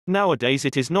Nowadays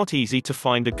it is not easy to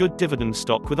find a good dividend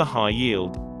stock with a high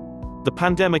yield. The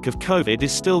pandemic of COVID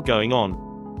is still going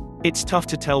on. It's tough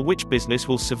to tell which business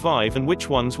will survive and which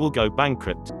ones will go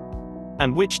bankrupt.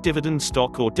 And which dividend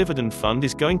stock or dividend fund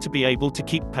is going to be able to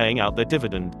keep paying out their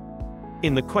dividend.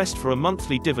 In the quest for a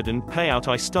monthly dividend payout,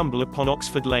 I stumble upon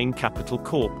Oxford Lane Capital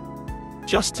Corp.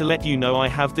 Just to let you know, I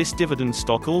have this dividend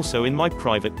stock also in my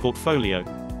private portfolio.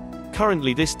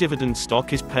 Currently this dividend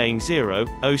stock is paying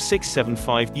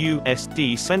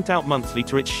 $0.0675 cent out monthly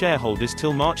to its shareholders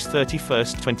till March 31,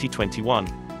 2021.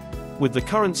 With the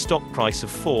current stock price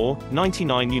of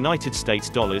 $4.99 United States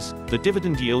dollars, the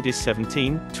dividend yield is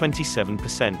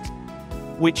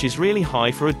 17.27%. Which is really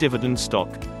high for a dividend stock.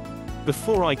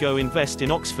 Before I go invest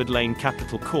in Oxford Lane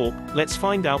Capital Corp, let's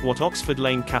find out what Oxford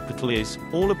Lane Capital is,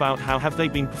 all about how have they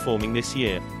been performing this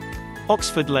year.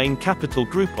 Oxford Lane Capital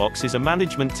Group. Ox is a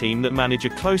management team that manage a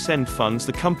close-end funds.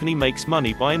 The company makes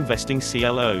money by investing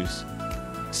CLOs.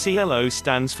 CLO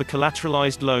stands for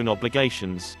collateralized loan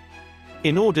obligations.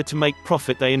 In order to make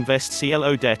profit they invest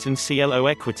CLO debt and CLO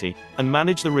equity, and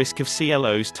manage the risk of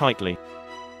CLOs tightly.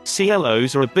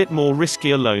 CLOs are a bit more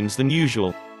riskier loans than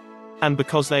usual. And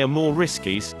because they are more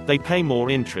riskies, they pay more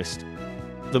interest.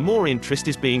 The more interest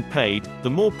is being paid, the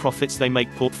more profits they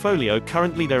make. Portfolio.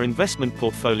 Currently their investment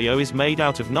portfolio is made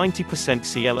out of 90%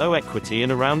 CLO equity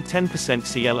and around 10%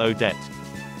 CLO debt.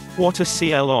 What are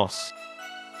CLOs?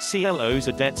 CLOs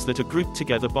are debts that are grouped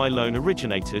together by loan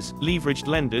originators, leveraged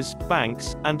lenders,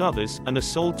 banks, and others, and are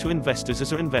sold to investors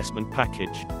as an investment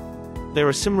package. There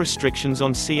are some restrictions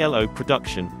on CLO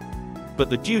production. But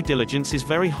the due diligence is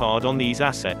very hard on these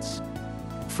assets.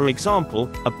 For example,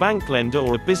 a bank lender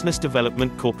or a business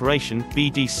development corporation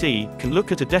 (BDC) can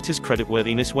look at a debtor's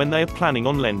creditworthiness when they are planning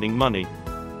on lending money.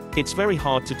 It's very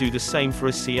hard to do the same for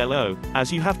a CLO,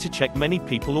 as you have to check many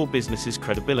people or businesses'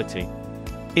 credibility.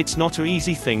 It's not an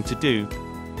easy thing to do.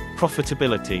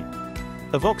 Profitability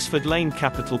of Oxford Lane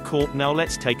Capital Corp. Now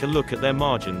let's take a look at their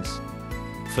margins.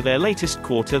 For their latest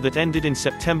quarter that ended in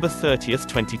September 30,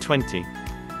 2020.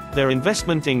 Their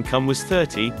investment income was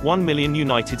 $31 million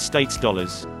United States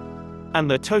dollars. And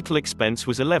their total expense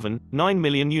was $11.9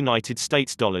 million United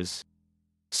States dollars.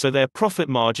 So their profit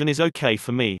margin is okay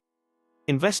for me.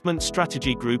 Investment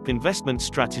strategy group. Investment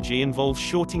strategy involves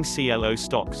shorting CLO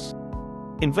stocks.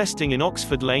 Investing in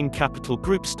Oxford Lane Capital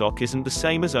Group stock isn't the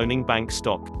same as owning bank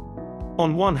stock.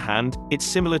 On one hand, it's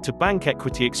similar to bank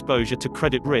equity exposure to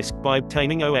credit risk by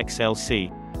obtaining OXLC.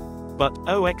 But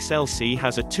OXLC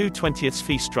has a 2/20th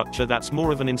fee structure that's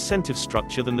more of an incentive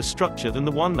structure than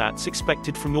the one that's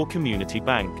expected from your community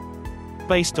bank.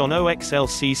 Based on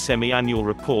OXLC's semi-annual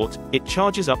report, it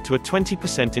charges up to a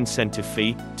 20% incentive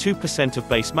fee, 2% of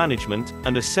base management,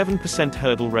 and a 7%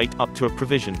 hurdle rate up to a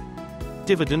provision.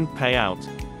 Dividend payout.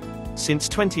 Since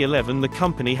 2011 the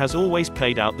company has always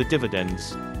paid out the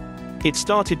dividends. It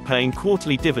started paying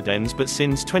quarterly dividends, but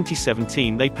since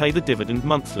 2017 they pay the dividend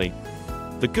monthly.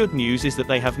 The good news is that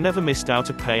they have never missed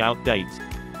out a payout date.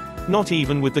 Not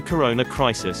even with the corona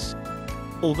crisis.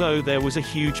 Although there was a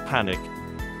huge panic.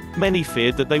 Many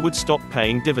feared that they would stop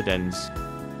paying dividends.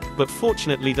 But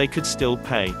fortunately they could still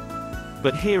pay.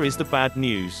 But here is the bad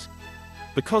news.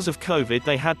 Because of COVID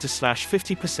they had to slash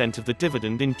 50% of the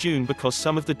dividend in June because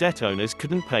some of the debt owners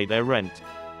couldn't pay their rent.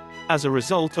 As a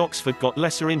result Oxford got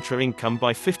lesser income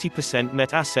by 50%.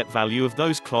 Net asset value of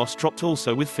those class dropped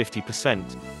also with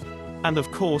 50%. And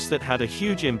of course that had a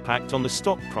huge impact on the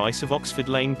stock price of Oxford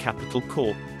Lane Capital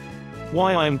Corp.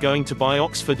 Why I am going to buy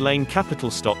Oxford Lane Capital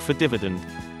stock for dividend?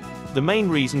 The main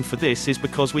reason for this is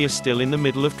because we are still in the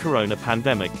middle of corona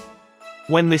pandemic.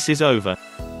 When this is over,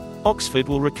 Oxford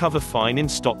will recover fine in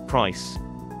stock price.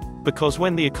 Because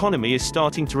when the economy is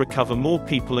starting to recover, more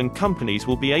people and companies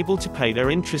will be able to pay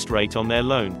their interest rate on their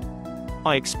loan.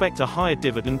 I expect a higher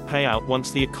dividend payout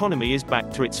once the economy is back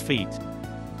to its feet.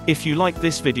 If you like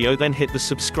this video then hit the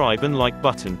subscribe and like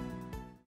button.